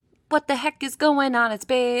What the heck is going on? It's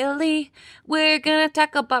Bailey. We're gonna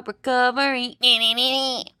talk about recovery.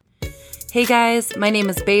 Hey guys, my name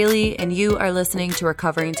is Bailey, and you are listening to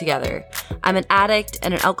Recovering Together. I'm an addict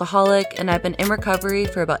and an alcoholic, and I've been in recovery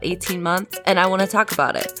for about 18 months, and I want to talk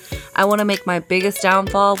about it. I want to make my biggest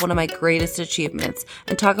downfall one of my greatest achievements,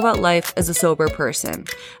 and talk about life as a sober person.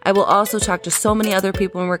 I will also talk to so many other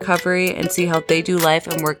people in recovery and see how they do life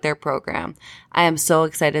and work their program. I am so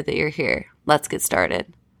excited that you're here. Let's get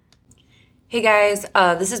started. Hey guys,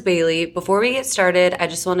 this is Bailey. Before we get started, I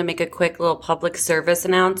just want to make a quick little public service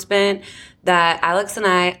announcement that Alex and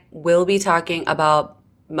I will be talking about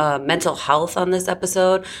mental health on this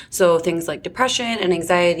episode. So things like depression and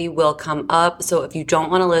anxiety will come up. So if you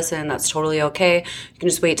don't want to listen, that's totally okay. You can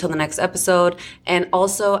just wait till the next episode. And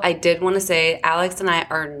also, I did want to say Alex and I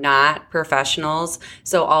are not professionals.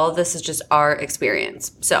 So all of this is just our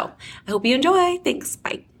experience. So I hope you enjoy. Thanks.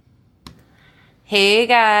 Bye. Hey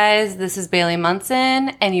guys, this is Bailey Munson,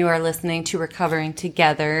 and you are listening to Recovering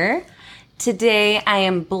Together. Today, I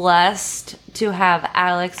am blessed to have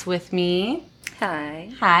Alex with me.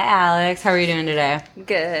 Hi. Hi, Alex. How are you doing today?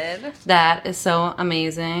 Good. That is so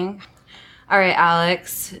amazing. All right,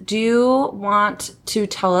 Alex, do you want to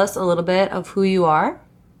tell us a little bit of who you are?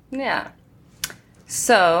 Yeah.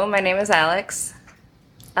 So, my name is Alex.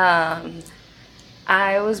 I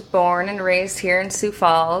was born and raised here in Sioux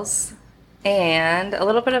Falls. And a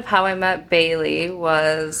little bit of how I met Bailey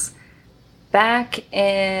was back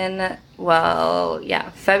in,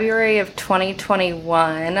 February of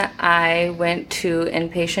 2021, I went to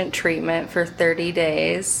inpatient treatment for 30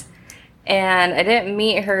 days. And I didn't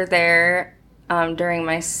meet her there during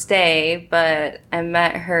my stay, but I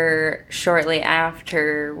met her shortly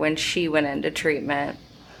after when she went into treatment.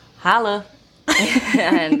 Holla.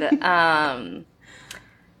 And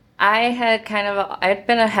I'd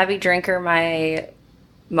been a heavy drinker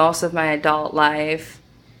most of my adult life.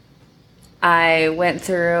 I went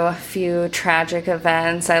through a few tragic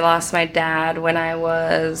events. I lost my dad when I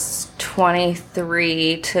was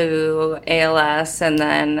 23 to ALS, and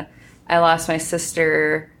then I lost my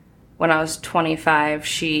sister when I was 25.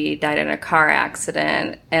 She died in a car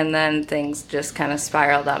accident, and then things just kind of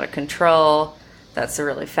spiraled out of control. That's a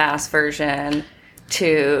really fast version,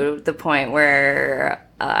 to the point where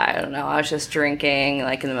I was just drinking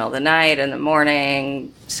like in the middle of the night, in the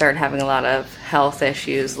morning, started having a lot of health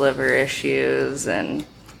issues, liver issues, and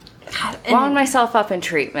wound myself up in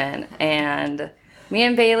treatment. And me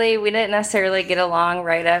and Bailey, we didn't necessarily get along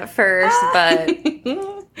right at first, but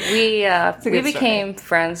we became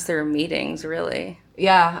friends through meetings, really.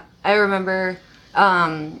 Yeah, I remember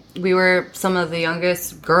we were some of the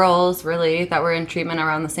youngest girls, really, that were in treatment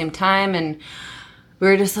around the same time, and we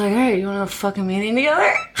were just like, all right, you want to have a fucking meeting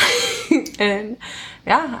together? And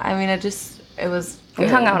yeah, I mean, it was good. We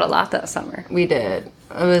hung out a lot that summer. We did. It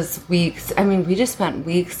was weeks. I mean, we just spent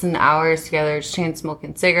weeks and hours together, just chain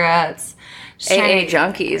smoking cigarettes. AA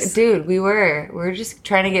junkies. Dude, we were just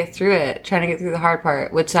trying to get through it, trying to get through the hard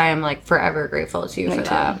part, which I am like forever grateful to you for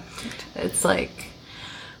that. It's like,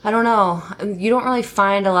 I don't know. You don't really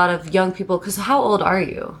find a lot of young people, because how old are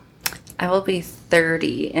you? I will be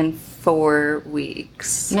 30 in 4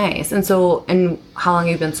 weeks. Nice. And how long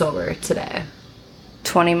have you been sober today?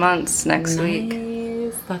 20 months next week.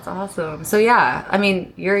 Nice. That's awesome. So yeah, I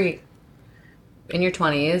mean, you're in your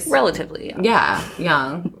 20s. Relatively young. Yeah,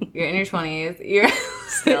 young. You're in your 20s. You're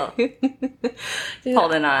still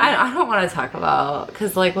holding on. I don't want to talk about,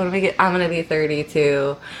 because like I'm going to be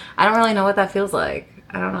 32. I don't really know what that feels like.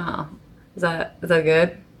 I don't know. Is that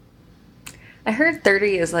good? I heard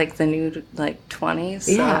 30 is like the new 20s.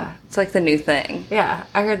 So yeah. It's like the new thing. Yeah,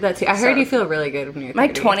 I heard that too. I heard you feel really good when you're 30. My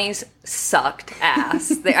 20s sucked ass.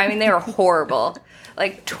 They were horrible.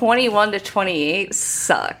 Like 21 to 28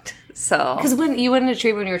 sucked. So because when you went into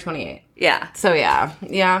treatment when you were 28. Yeah. So yeah,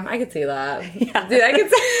 I could see that. Yeah. Dude, I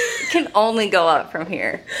could see. It can only go up from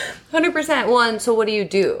here. 100%. Well, and so what do you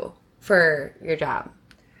do for your job?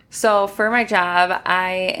 So for my job,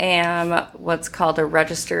 I am what's called a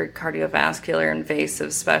registered cardiovascular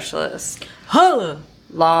invasive specialist. Holla!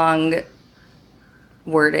 Long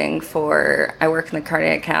wording I work in the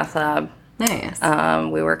cardiac cath lab. Nice.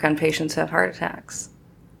 We work on patients who have heart attacks.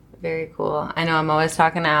 Very cool. I know I'm always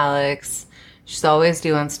talking to Alex. She's always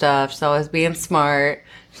doing stuff. She's always being smart.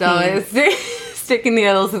 She's always sticking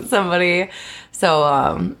needles at somebody. So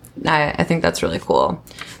I think that's really cool.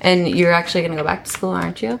 And you're actually going to go back to school,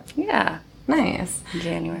 aren't you? Yeah. Nice. In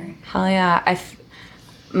January. Hell yeah.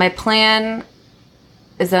 My plan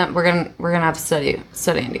is that we're gonna have studying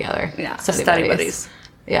together. Yeah. Study buddies.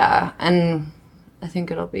 Yeah. And I think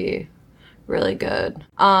it'll be really good.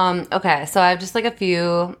 Okay, so I have just like a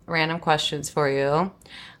few random questions for you.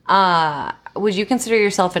 Would you consider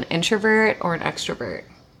yourself an introvert or an extrovert?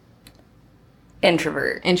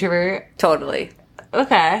 Introvert. Introvert? Totally.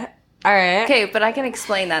 Okay. All right. Okay, but I can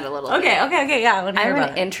explain that a little bit. Okay, yeah. I want to hear I'm about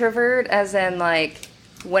an it. introvert, as in, like,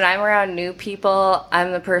 when I'm around new people,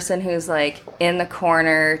 I'm the person who's, like, in the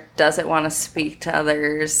corner, doesn't want to speak to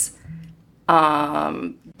others.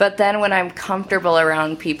 But then when I'm comfortable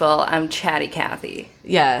around people, I'm chatty Cathy.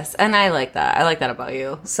 Yes, and I like that. I like that about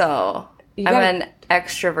you. So I'm an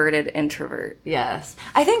extroverted introvert. Yes.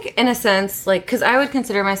 I think in a sense, like, because I would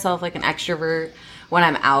consider myself like an extrovert when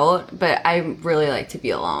I'm out, but I really like to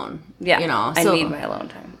be alone. Yeah, you know, I need my alone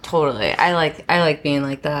time. Totally. I like being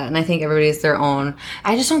like that, and I think everybody's their own.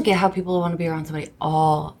 I just don't get how people want to be around somebody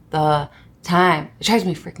all the time. It drives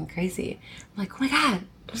me freaking crazy. I'm like, oh my God,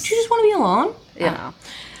 don't you just want to be alone? Yeah.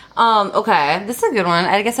 I don't know. Okay, this is a good one.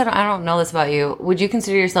 I guess I don't know this about you. Would you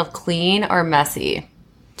consider yourself clean or messy?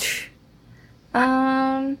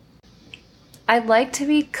 I'd like to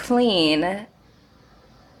be clean.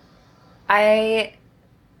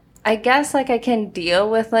 I guess, like, I can deal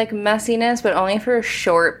with, like, messiness, but only for a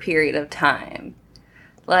short period of time.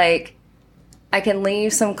 Like, I can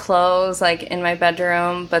leave some clothes, like, in my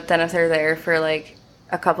bedroom, but then if they're there for, like,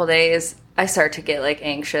 a couple days, I start to get, like,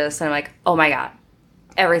 anxious, and I'm like, oh my God,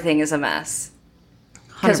 everything is a mess.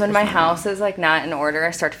 Because when my house is, like, not in order,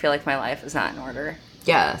 I start to feel like my life is not in order.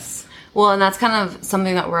 Yes. Well, and that's kind of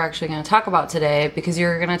something that we're actually going to talk about today, because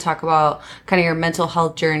you're going to talk about kind of your mental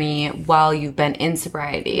health journey while you've been in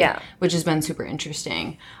sobriety, yeah, which has been super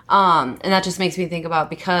interesting. And that just makes me think about,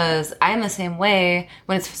 because I'm the same way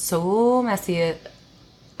when it's so messy. You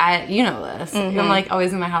know this. Mm-hmm. I'm like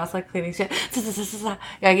always in my house, like cleaning shit.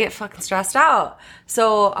 I get fucking stressed out.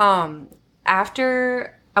 So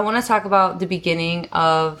after, I want to talk about the beginning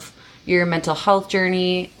of your mental health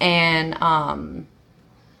journey and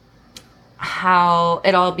how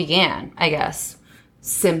it all began, I guess.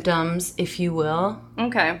 Symptoms, if you will.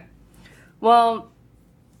 Okay. Well,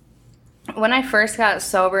 when I first got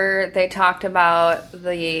sober, they talked about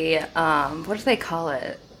the, what do they call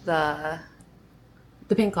it? The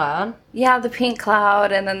pink cloud? Yeah, the pink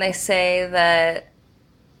cloud. And then they say that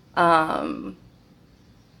the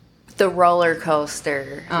roller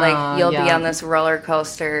coaster. Like, you'll be on this roller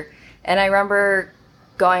coaster. And I remember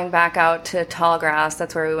going back out to Tallgrass,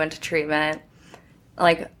 that's where we went to treatment,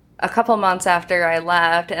 like a couple months after I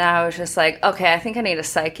left, and I was just like, okay, I think I need a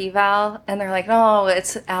psych eval. And they're like, no,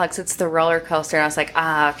 it's Alex, it's the roller coaster. And I was like,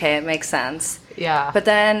 okay, it makes sense. Yeah. But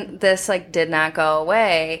then this, like, did not go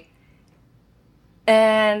away.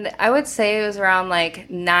 And I would say it was around,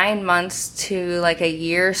 like, 9 months to, like, a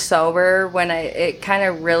year sober when it kind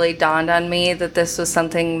of really dawned on me that this was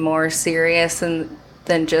something more serious than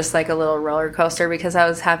just, like, a little roller coaster, because I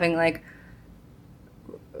was having, like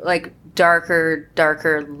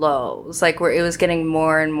darker lows, like, where it was getting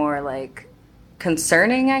more and more, like,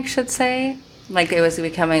 concerning, I should say. Like, it was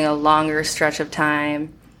becoming a longer stretch of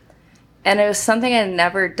time. And it was something I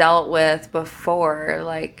never dealt with before,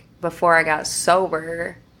 like, before I got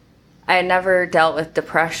sober. I had never dealt with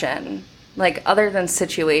depression, like, other than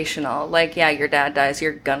situational. Like, yeah, your dad dies,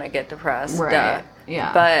 you're gonna get depressed. Right. Duh.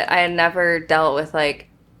 Yeah. But I had never dealt with, like,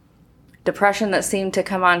 depression that seemed to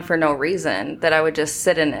come on for no reason, that I would just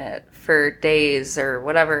sit in it for days or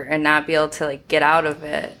whatever and not be able to, like, get out of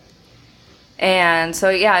it. And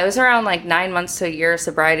so, yeah, it was around, like, 9 months to a year of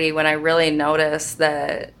sobriety when I really noticed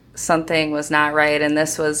that something was not right and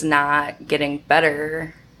this was not getting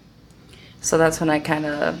better. So that's when I kind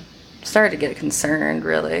of started to get concerned,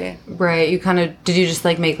 really. Right. You kind of, did you just,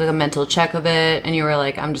 like, make, like, a mental check of it, and you were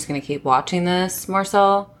like, I'm just going to keep watching this more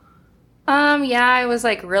so? Yeah, I was,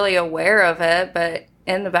 like, really aware of it, but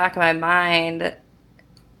in the back of my mind,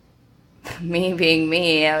 me being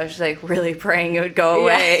me, I was, like, really praying it would go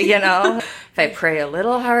away, you know? If I pray a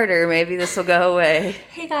little harder, maybe this will go away.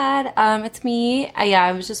 Hey, God, it's me. Yeah,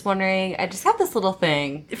 I was just wondering, I just have this little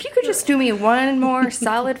thing. If you could just do me one more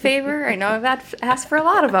solid favor. I know I've asked for a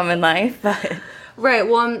lot of them in life, but... Right,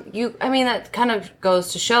 well, I mean, that kind of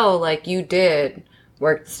goes to show, like, you did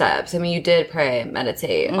work the steps. I mean, you did pray,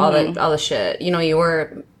 meditate, all the shit. You know, you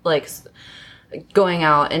were, like, going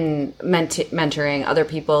out and mentoring other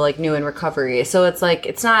people, like, new in recovery. So it's, like,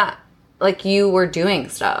 it's not like you were doing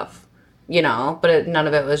stuff, you know, but none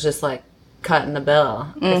of it was just, like, cutting the bill,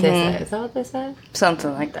 if they say. Is that what they say?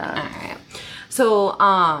 Something like that. All right. So,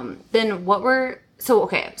 then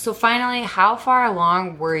so finally, how far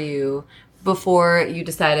along were you before you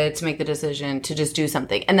decided to make the decision to just do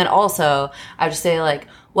something? And then also, I would just say, like,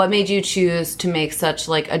 what made you choose to make such,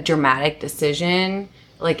 like, a dramatic decision,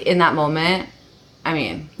 like, in that moment, I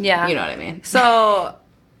mean, yeah. You know what I mean. So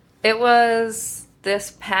it was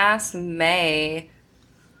this past May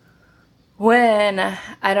when,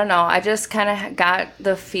 I don't know, I just kind of got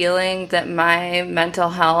the feeling that my mental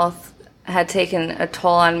health had taken a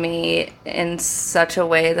toll on me in such a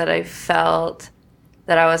way that I felt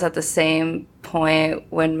that I was at the same point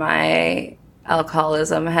when my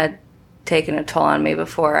alcoholism had taken a toll on me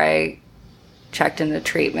before I checked into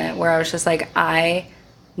treatment, where I was just like, I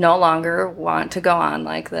no longer want to go on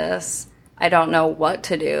like this. I don't know what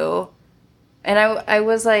to do. And I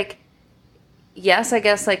was like, yes, I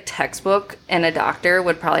guess like textbook and a doctor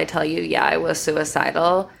would probably tell you, yeah, I was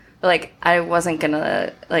suicidal. But like, I wasn't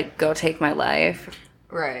gonna like go take my life.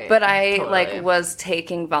 Right. But I like was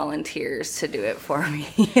taking volunteers to do it for me.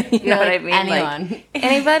 You know what I mean? Anyone. Like,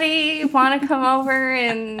 anybody want to come over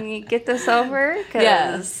and get this over?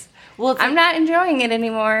 Yes. Well, I'm not enjoying it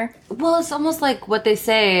anymore. Well, it's almost like what they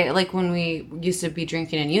say, like when we used to be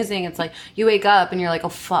drinking and using, it's like you wake up and you're like, oh,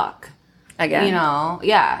 fuck. Again. You know?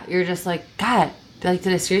 Yeah. You're just like, God, like,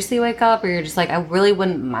 did I seriously wake up? Or you're just like, I really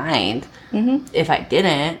wouldn't mind if I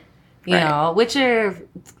didn't, you know, which are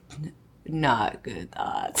not good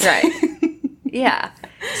thoughts. Right. Yeah.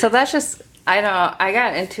 So that's just, I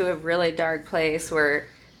got into a really dark place where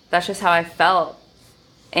that's just how I felt.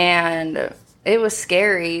 And it was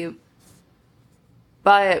scary.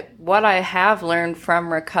 But what I have learned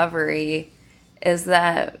from recovery is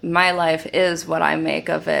that my life is what I make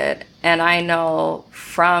of it. And I know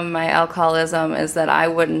from my alcoholism is that I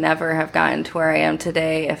would never have gotten to where I am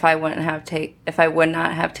today if I would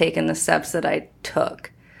not have taken the steps that I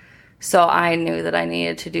took. So I knew that I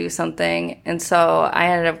needed to do something. And so I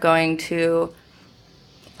ended up going to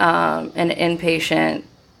an inpatient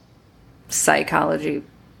psych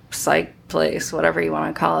place, whatever you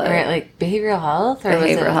want to call it. Right, like behavioral health? Or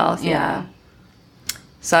behavioral health, yeah.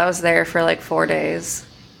 So I was there for like 4 days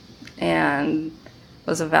and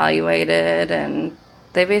was evaluated. And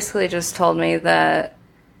they basically just told me that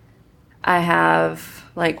I have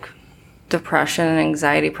like depression and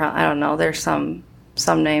anxiety I don't know. There's some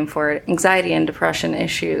name for it. Anxiety and depression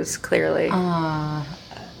issues, clearly.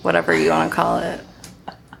 Whatever you want to call it.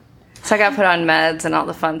 So I got put on meds and all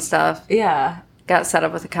the fun stuff. Yeah. Got set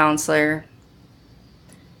up with a counselor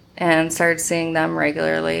and started seeing them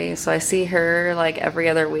regularly. So I see her like every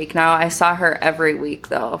other week now. I saw her every week,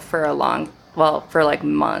 though, for like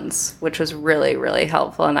months, which was really, really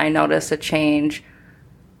helpful. And I noticed a change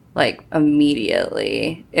like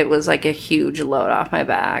immediately. It was like a huge load off my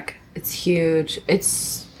back. It's huge.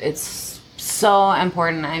 It's so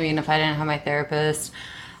important. I mean, if I didn't have my therapist,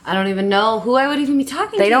 I don't even know who I would even be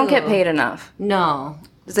talking to. They don't get paid enough. No.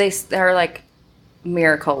 They're like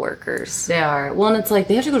miracle workers. They are. Well, and it's like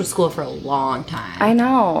they have to go to school for a long time. I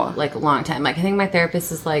know. Like a long time. Like I think my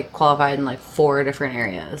therapist is like qualified in like 4 different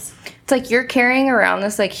areas. It's like you're carrying around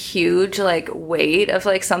this like huge like weight of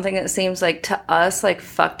like something that seems like to us like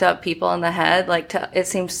fucked up people in the head. Like it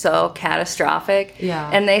seems so catastrophic. Yeah.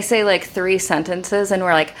 And they say like 3 sentences and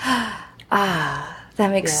we're like, that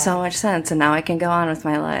makes so much sense. And now I can go on with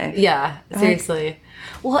my life. Yeah, seriously.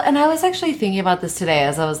 Well, and I was actually thinking about this today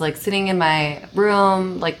as I was like sitting in my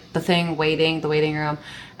room, like the waiting room.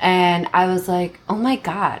 And I was like, oh my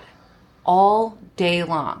God, all day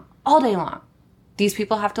long, these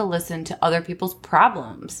people have to listen to other people's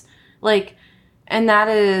problems. Like, and that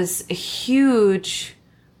is a huge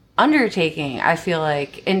undertaking, I feel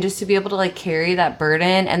like. And just to be able to like carry that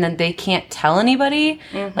burden and then they can't tell anybody,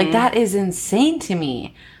 like that is insane to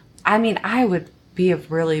me. I mean, I would be a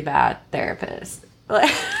really bad therapist.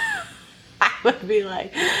 Like, I would be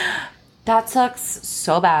like, that sucks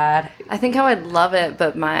so bad. I think I would love it,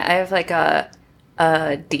 but I have like a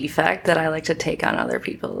defect that I like to take on other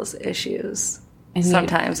people's issues. And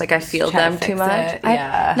sometimes, like, I feel them too much.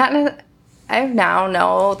 Yeah. I now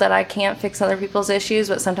know that I can't fix other people's issues,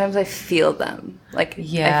 but sometimes I feel them. Like,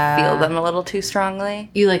 I feel them a little too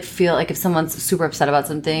strongly. You, like, feel like if someone's super upset about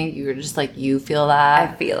something, you're just, like, you feel that.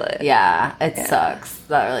 I feel it. Yeah, it sucks.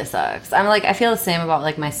 That really sucks. I'm, like, I feel the same about,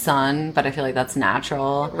 like, my son, but I feel like that's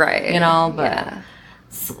natural. Right. You know? But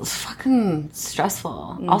it's fucking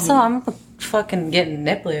stressful. Also, I'm fucking getting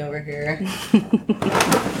nipply over here.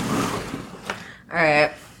 All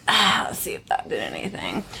right. Let's see if that did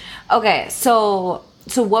anything. Okay, so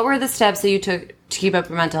what were the steps that you took to keep up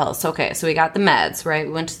your mental health? So, okay, so we got the meds, right?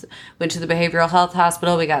 We went to the behavioral health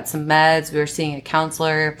hospital. We got some meds. We were seeing a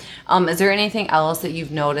counselor. Is there anything else that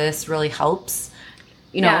you've noticed really helps,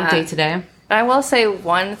 day to day? I will say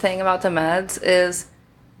one thing about the meds is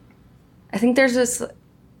I think there's this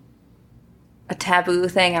a taboo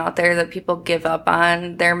thing out there that people give up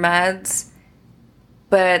on their meds.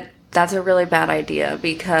 But that's a really bad idea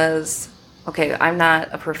because, okay, I'm not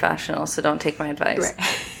a professional, so don't take my advice.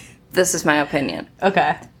 Right. This is my opinion.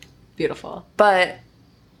 Okay. Beautiful. But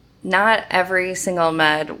not every single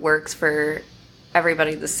med works for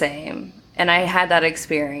everybody the same. And I had that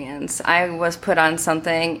experience. I was put on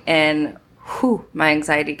something and my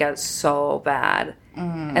anxiety got so bad.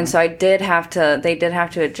 And so they did have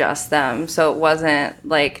to adjust them. So it wasn't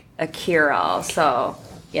like a cure-all. So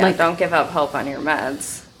yeah, like, don't give up hope on your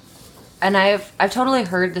meds. And I've totally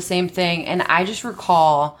heard the same thing. And I just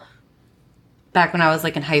recall back when I was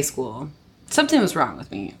like in high school, something was wrong with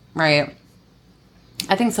me, right?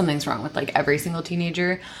 I think something's wrong with like every single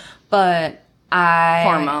teenager, but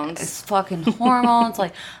hormones. It's fucking hormones.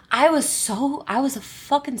 Like I was a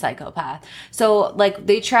fucking psychopath. So like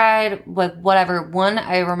they tried like whatever. One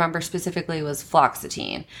I remember specifically was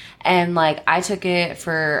fluoxetine. And like I took it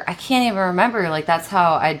for, I can't even remember. Like that's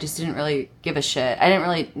how I just didn't really give a shit. I didn't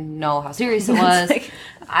really know how serious it was. Like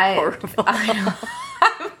horrible.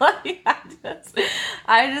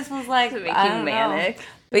 I just was like, to make you manic.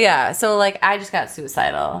 But yeah, so like I just got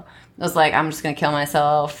suicidal. I was like, I'm just going to kill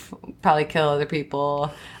myself, probably kill other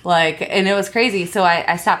people. Like, and it was crazy. So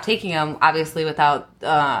I stopped taking them, obviously, without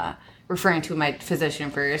referring to my physician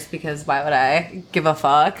first, because why would I give a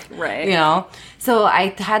fuck? Right. You know? So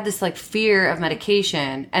I had this, like, fear of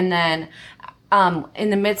medication. And then in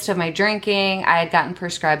the midst of my drinking, I had gotten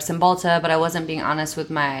prescribed Cymbalta, but I wasn't being honest with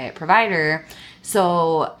my provider.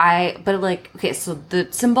 So so the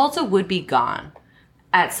Cymbalta would be gone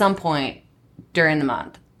at some point during the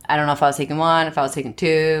month. I don't know if I was taking one, if I was taking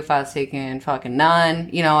two, if I was taking fucking none.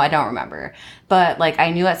 You know, I don't remember. But, like,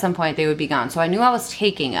 I knew at some point they would be gone. So I knew I was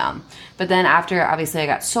taking them. But then after, obviously, I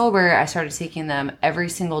got sober, I started taking them every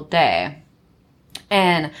single day.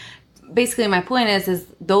 And basically my point is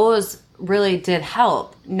those really did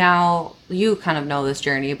help. Now, you kind of know this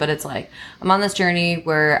journey, but it's like, I'm on this journey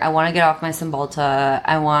where I want to get off my Cymbalta.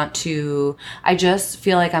 I just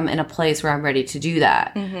feel like I'm in a place where I'm ready to do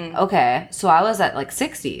that. Mm-hmm. Okay. So I was at like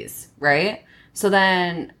 60s, right? So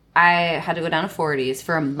then I had to go down to 40s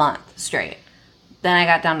for a month straight. Then I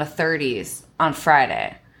got down to 30s on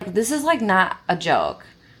Friday. This is like not a joke.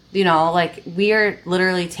 You know, like we are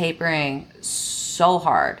literally tapering so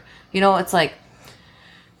hard. You know, it's like,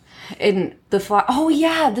 in the oh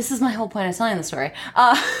yeah, this is my whole point of telling the story.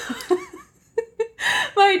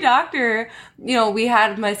 My doctor, you know, we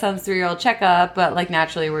had my son's 3-year-old checkup, but like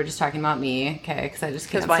naturally we're just talking about me, okay? Because I just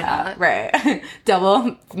can't why stop. not? Right?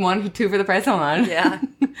 Double 2 for the price of one. Yeah.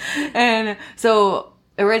 And so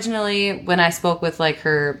originally when I spoke with like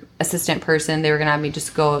her assistant person, they were gonna have me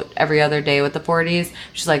just go every other day with the 40s.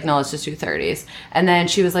 She's like, no, let's just do 30s. And then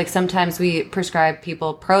she was like, sometimes we prescribe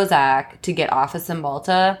people Prozac to get off of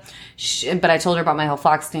Cymbalta. But I told her about my whole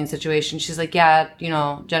fluoxetine situation. She's like, yeah, you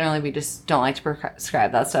know, generally we just don't like to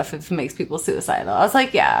prescribe that stuff if it makes people suicidal. I was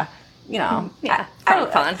like, yeah, you know, yeah,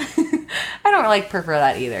 fun. I don't really prefer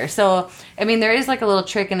that either. So, I mean, there is like a little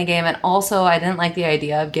trick in the game. And also, I didn't like the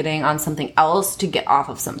idea of getting on something else to get off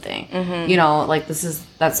of something. Mm-hmm. You know, like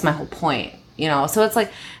that's my whole point. You know, so it's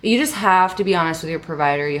like, you just have to be honest with your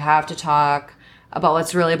provider. You have to talk about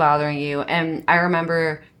what's really bothering you. And I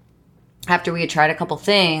remember after we had tried a couple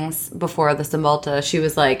things before the Cymbalta, she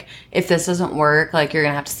was like, if this doesn't work, like, you're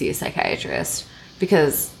going to have to see a psychiatrist.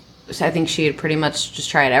 Because I think she had pretty much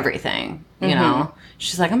just tried everything, you mm-hmm. know?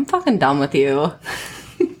 She's like, I'm fucking done with you.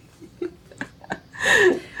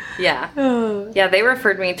 Yeah. Yeah, they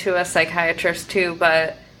referred me to a psychiatrist too,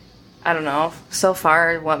 but I don't know. So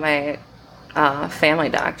far, what my family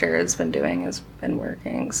doctor has been doing has been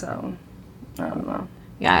working, so I don't know.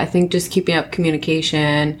 Yeah, I think just keeping up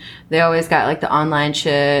communication. They always got, like, the online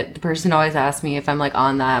shit. The person always asks me if I'm, like,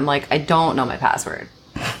 on that. I'm like, I don't know my password.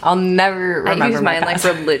 I'll never remember. I use mine, like,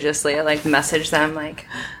 religiously. I, like, message them, like,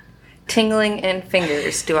 tingling in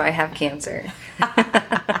fingers. Do I have cancer?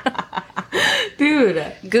 Dude.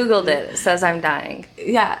 Googled it. It says I'm dying.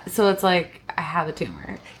 Yeah, so it's like, I have a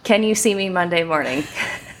tumor. Can you see me Monday morning?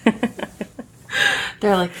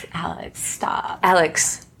 They're like, Alex, stop.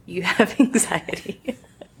 Alex, you have anxiety.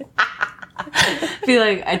 Feel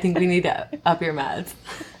like, I think we need to up your meds.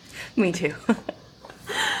 Me too.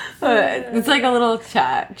 It's like a little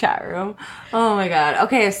chat room. Oh my god.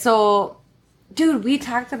 Okay, so, dude, we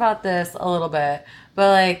talked about this a little bit, but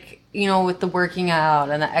like, you know, with the working out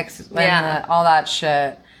and the all that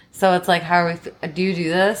shit. So it's like, how are we? Do you do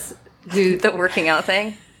this? The working out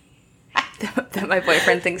thing that my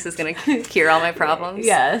boyfriend thinks is going to cure all my problems?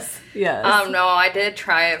 Yes. No, I did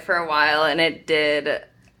try it for a while, and it did,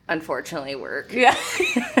 unfortunately, work. Yeah.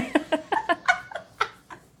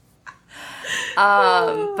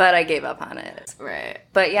 But I gave up on it. Right.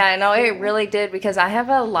 But yeah, no, it really did, because I have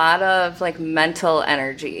a lot of like mental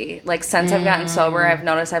energy. Like since I've gotten sober, I've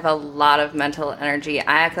noticed I have a lot of mental energy.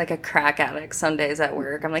 I act like a crack addict some days at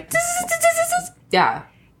work. I'm like, yeah.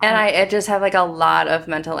 And I just have like a lot of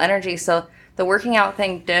mental energy. So the working out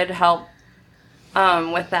thing did help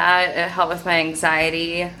with that. It helped with my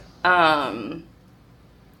anxiety. And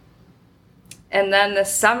then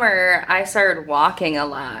this summer, I started walking a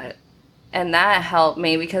lot. And that helped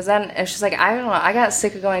me, because then it's just like, I don't know, I got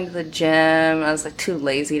sick of going to the gym. I was like too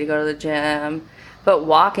lazy to go to the gym. But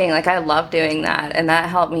walking, like I love doing that. And that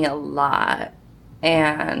helped me a lot.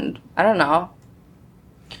 And I don't know.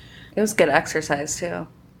 It was good exercise too.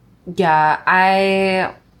 Yeah,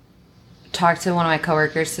 I talked to one of my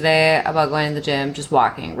coworkers today about going to the gym, just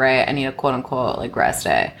walking, right? I need a quote unquote like rest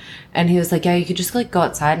day. And he was like, yeah, you could just like go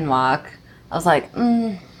outside and walk. I was like,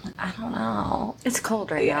 I don't know. It's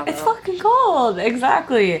cold right now, though. It's fucking cold.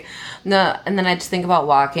 Exactly. No, and then I just think about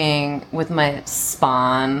walking with my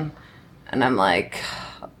spawn, and I'm like...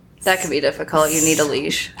 That could be difficult. You need a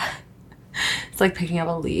leash. It's like picking up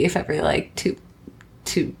a leaf every, like, two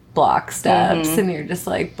block steps, and you're just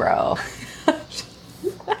like, bro...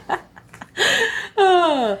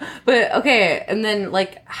 But okay, and then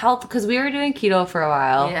like health, because we were doing keto for a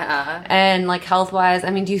while. Yeah. And like health wise,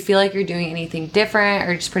 I mean, do you feel like you're doing anything different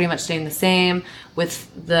or just pretty much staying the same with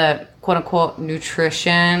the quote unquote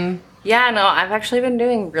nutrition? Yeah, no, I've actually been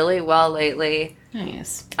doing really well lately.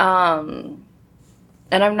 Nice. And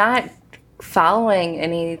I'm not following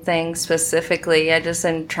anything specifically. I just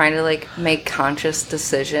am trying to like make conscious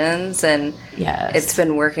decisions, and yes, it's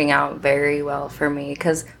been working out very well for me,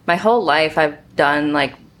 because my whole life I've done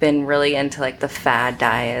like been really into like the fad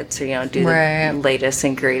diets, or do the latest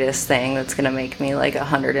and greatest thing that's gonna make me like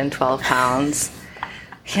 112 pounds.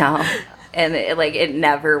 And it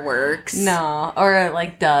never works. No, or it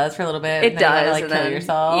like does for a little bit. It does, you kill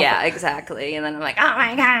yourself. Yeah, exactly. And then I'm like, oh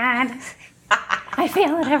my god, I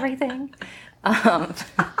fail at everything.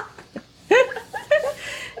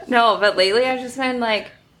 No, but lately I've just been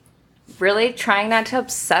like really trying not to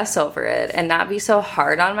obsess over it and not be so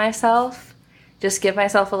hard on myself. Just give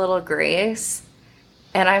myself a little grace.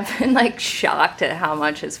 And I've been like shocked at how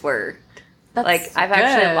much it's worked. I've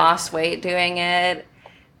actually lost weight doing it,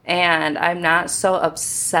 and I'm not so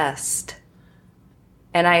obsessed.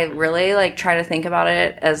 And I really like try to think about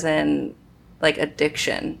it as in like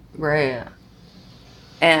addiction. Right.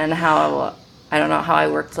 And how I don't know how I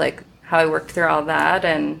worked through all that,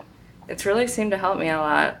 and it's really seemed to help me a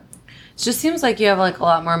lot. It just seems like you have like a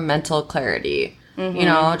lot more mental clarity.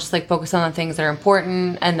 Just like focus on the things that are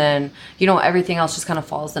important, and then everything else just kind of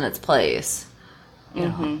falls in its place.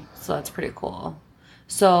 So that's pretty cool.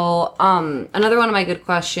 So another one of my good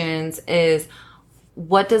questions is,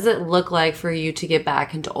 what does it look like for you to get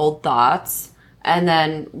back into old thoughts, and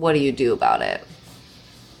then what do you do about it?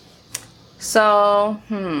 So,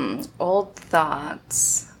 old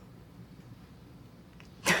thoughts.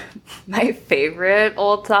 My favorite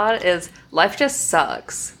old thought is life just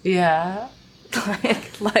sucks. Yeah.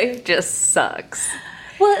 Like, life just sucks.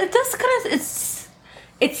 Well, it does kind of,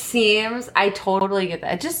 it seems, I totally get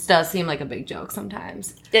that. It just does seem like a big joke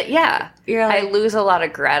sometimes. Yeah. You're like, I lose a lot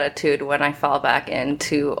of gratitude when I fall back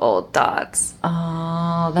into old thoughts.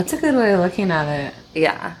 Oh, that's a good way of looking at it.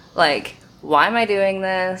 Yeah. Like, why am I doing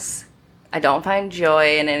this? I don't find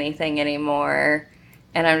joy in anything anymore.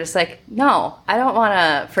 And I'm just like, no, I don't want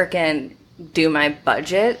to freaking do my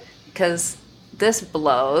budget, because this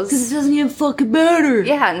blows. Because it doesn't even fucking matter.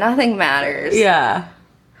 Yeah, nothing matters. Yeah.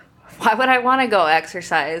 Why would I want to go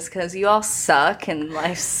exercise? Because you all suck and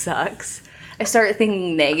life sucks. I start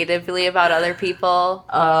thinking negatively about other people.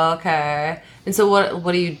 Okay. And so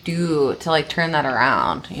what do you do to like turn that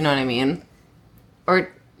around? You know what I mean?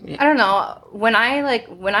 Or I don't know. When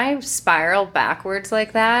I spiral backwards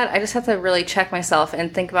like that, I just have to really check myself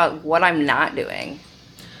and think about what I'm not doing.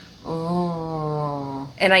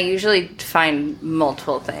 Oh. And I usually find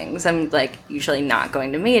multiple things. I'm like usually not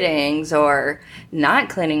going to meetings or not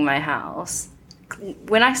cleaning my house.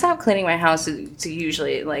 When I stop cleaning my house, it's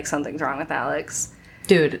usually like something's wrong with Alex.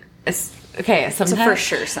 Dude, it's okay. Sometimes, it's a for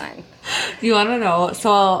sure sign. You want to know?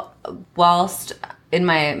 So whilst in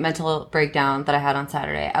my mental breakdown that I had on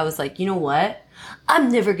Saturday, I was like, you know what?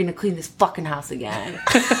 I'm never going to clean this fucking house again.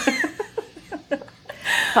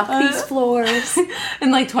 Fuck these floors.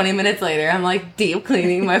 And like 20 minutes later, I'm like deep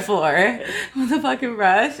cleaning my floor with a fucking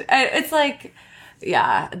brush. And it's like,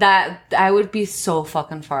 yeah, that I would be so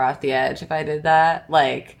fucking far off the edge if I did that.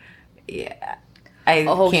 Like, yeah, I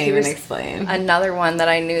can't even explain. Another one that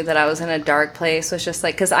I knew that I was in a dark place was just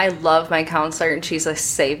like, because I love my counselor and she's a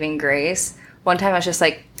saving grace. One time I was just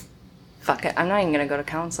like, fuck it, I'm not even going to go to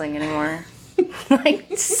counseling anymore.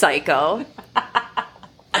 Like, psycho.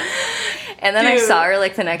 And then I saw her,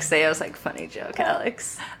 like, the next day. I was like, funny joke,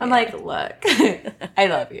 Alex. I'm like, look, I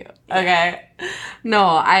love you, okay? No,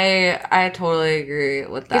 I totally agree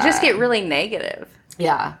with that. You just get really negative.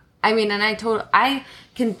 Yeah. I mean, and I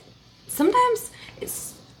can, sometimes,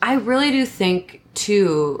 I really do think,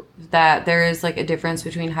 too, that there is, like, a difference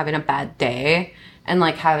between having a bad day and,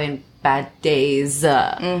 like, having bad days,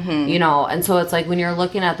 you know? And so it's like, when you're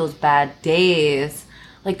looking at those bad days,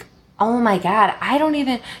 like, oh my God, I don't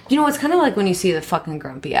even, you know, it's kind of like when you see the fucking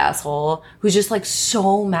grumpy asshole who's just like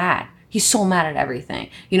so mad. He's so mad at everything.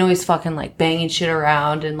 You know, he's fucking like banging shit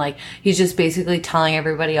around and like, he's just basically telling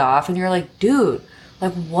everybody off. And you're like, dude,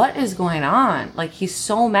 like what is going on? Like he's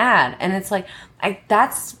so mad. And it's like,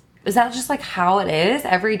 is that just like how it is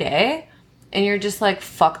every day? And you're just like,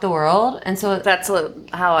 fuck the world. And so that's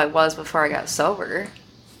how I was before I got sober.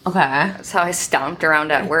 Okay. That's how I stomped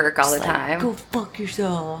around at work all the time. Go fuck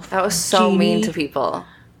yourself. I was so mean to people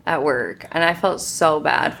at work. And I felt so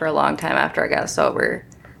bad for a long time after I got sober.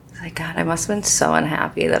 I was like, God, I must have been so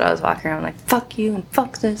unhappy that I was walking around like, fuck you and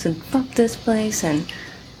fuck this place and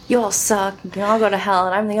you all suck. You all go to hell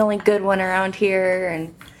and I'm the only good one around here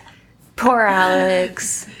and poor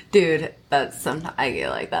Alex. Dude, I get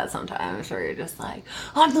like that sometimes where you're just like,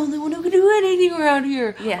 I'm the only one who can do anything around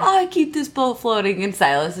here. Yeah. I keep this boat floating. And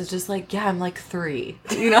Silas is just like, yeah, I'm like 3.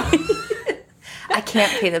 You know? I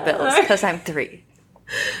can't pay the bills because I'm 3.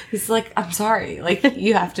 He's like, I'm sorry. Like,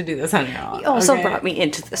 you have to do this on your own. You also brought me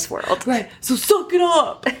into this world. Right. So suck it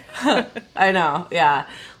up. I know. Yeah.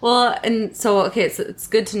 Well, and so, okay, so it's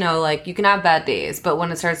good to know, like, you can have bad days, but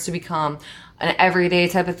when it starts to become an everyday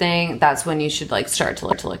type of thing, that's when you should like start to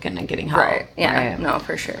look into getting help. Right. Yeah. Right? No,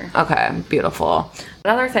 for sure. Okay. Beautiful.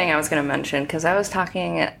 Another thing I was going to mention, because I was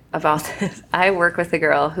talking about this, I work with a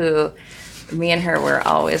girl who, me and her were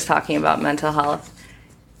always talking about mental health.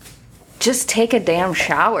 Just take a damn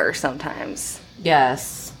shower sometimes.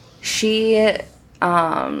 Yes. She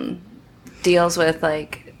deals with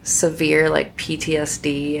like severe like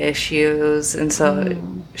PTSD issues, and so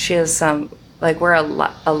she has some. Like, we're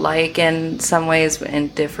alike in some ways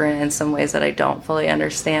and different in some ways that I don't fully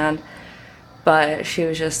understand. But she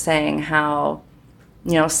was just saying how,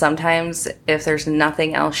 you know, sometimes if there's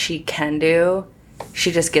nothing else she can do,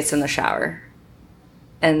 she just gets in the shower.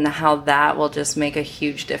 And how that will just make a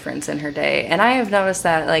huge difference in her day. And I have noticed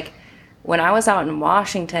that, like, when I was out in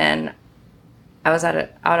Washington, I was out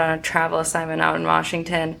on a travel assignment out in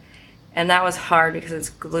Washington. And that was hard because it's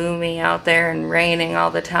gloomy out there and raining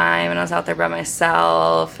all the time. And I was out there by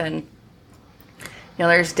myself. And, you know,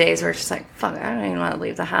 there's days where it's just like, fuck, I don't even want to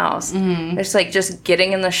leave the house. Mm-hmm. It's like just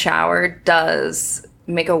getting in the shower does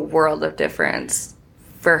make a world of difference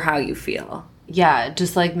for how you feel. Yeah,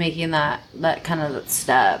 just like making that kind of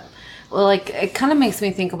step. Well, like, it kind of makes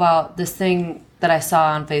me think about this thing that I saw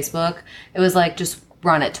on Facebook. It was like, just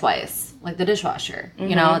run it twice. Like the dishwasher,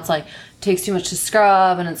 you know, it's like takes too much to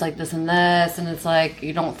scrub and it's like this and it's like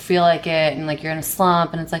you don't feel like it and like you're in a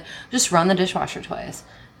slump and it's like just run the dishwasher twice.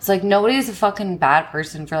 It's like nobody's a fucking bad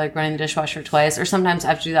person for like running the dishwasher twice, or sometimes I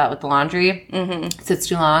have to do that with the laundry. It sits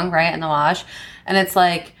too long, right, in the wash, and it's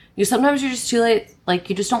like sometimes you're just too late, like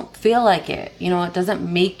you just don't feel like it, you know. It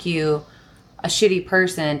doesn't make you a shitty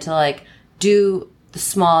person to like do the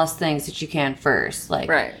smallest things that you can first. Like,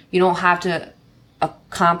 right. You don't have to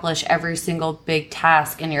accomplish every single big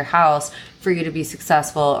task in your house for you to be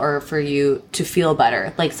successful or for you to feel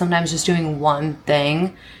better. Like, sometimes just doing one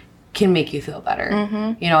thing can make you feel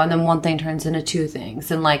better, you know, and then one thing turns into 2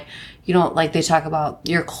 things. And like, you know, like they talk about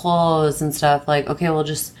your clothes and stuff, like, okay, well,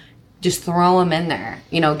 just throw them in there,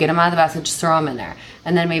 you know, get them out of the basket, just throw them in there.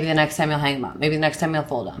 And then maybe the next time you'll hang them up. Maybe the next time you'll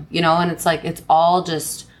fold them, you know, and it's like, it's all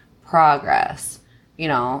just progress. You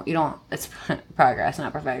know, it's progress,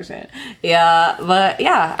 not perfection. Yeah, but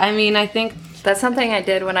yeah, I mean, I think that's something I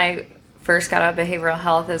did when I first got out of behavioral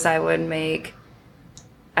health is I would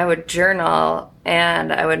journal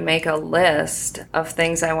and I would make a list of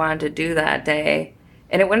things I wanted to do that day.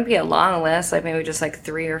 And it wouldn't be a long list, like maybe just like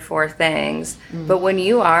 3 or 4 things. But when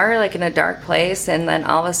you are like in a dark place and then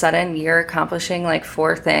all of a sudden you're accomplishing like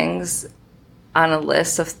 4 things on a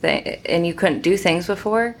list of things and you couldn't do things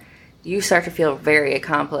before, you start to feel very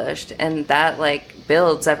accomplished, and that like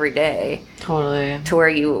builds every day. Totally. To where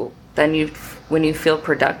when you feel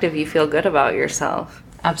productive, you feel good about yourself.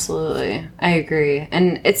 Absolutely. I agree.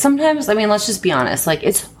 And it's sometimes, I mean, let's just be honest, like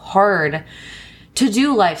it's hard to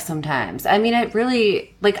do life sometimes. I mean, it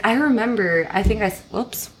really, like I remember, I think I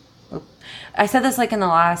said this like in the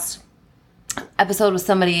last episode with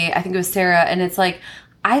somebody, I think it was Sarah, and it's like,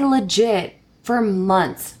 I legit for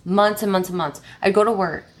months and months and months. I'd go to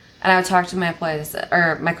work and I would talk to my employees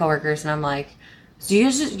or my coworkers, and I'm like, so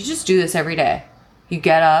you just do this every day. You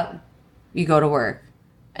get up, you go to work,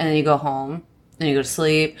 and then you go home, then you go to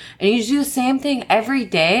sleep, and you just do the same thing every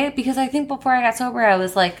day. Because I think before I got sober, I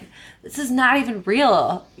was like, this is not even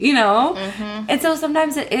real, you know? Mm-hmm. And so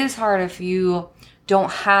sometimes it is hard if you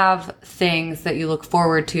don't have things that you look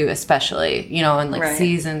forward to, especially, you know, and like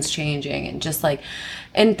seasons changing and just like,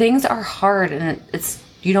 and things are hard, and it's,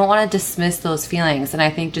 you don't want to dismiss those feelings. And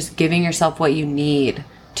I think just giving yourself what you need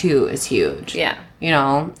too is huge. Yeah. You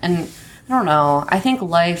know, and I don't know, I think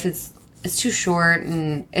life is, it's too short,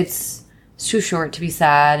 and it's too short to be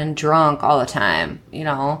sad and drunk all the time, you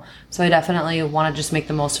know? So I definitely want to just make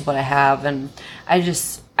the most of what I have. And I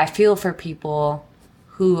feel for people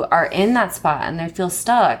who are in that spot and they feel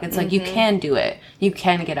stuck. It's like, you can do it. You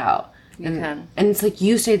can get out. You can. And it's like,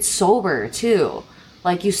 you stayed sober too.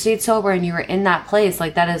 Like, you stayed sober and you were in that place.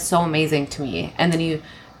 Like, that is so amazing to me. And then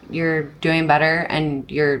you're doing better and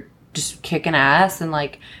you're just kicking ass, and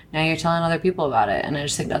like, now you're telling other people about it. And I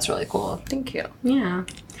just think that's really cool. Thank you. Yeah.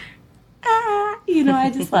 You know, I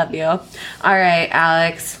just love you. All right,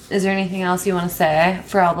 Alex, is there anything else you want to say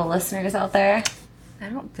for all the listeners out there? I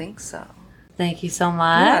don't think so. Thank you so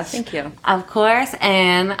much. Yeah, thank you. Of course,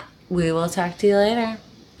 and we will talk to you later.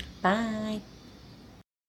 Bye.